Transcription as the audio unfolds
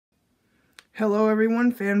Hello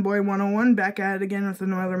everyone, Fanboy 101 back at it again with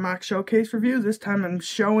another mock showcase review. This time I'm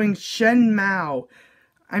showing Shen Zao,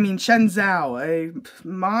 a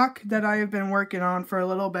mock that I have been working on for a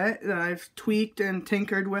little bit, that I've tweaked and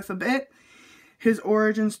tinkered with a bit. His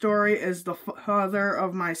origin story is the father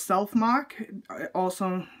of my self-moc,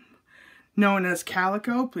 also known as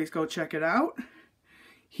Kaliko. Please go check it out.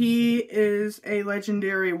 He is a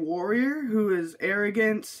legendary warrior who is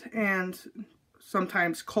arrogant and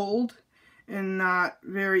sometimes cold, and not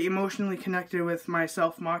very emotionally connected with my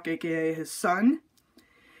self-moc, aka his son.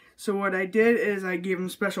 So what I did is I gave him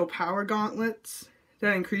special power gauntlets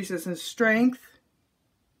that increases his strength.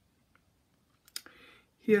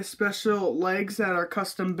 He has special legs that are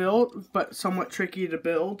custom built, but somewhat tricky to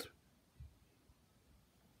build.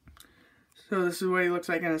 So this is what he looks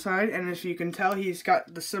like inside, and as you can tell, he's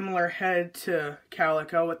got the similar head to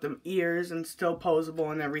Kaliko with the ears and still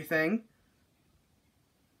posable and everything.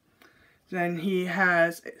 Then he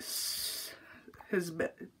has his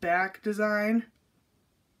back design.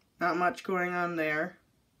 Not much going on there.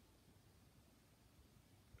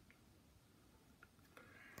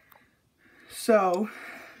 So,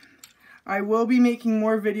 I will be making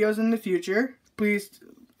more videos in the future. Please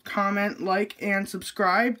comment, like, and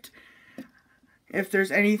subscribe. If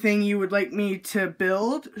there's anything you would like me to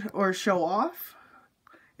build or show off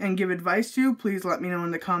and give advice to, please let me know in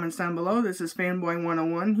the comments down below. This is Fanboy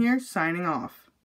 101 here, signing off.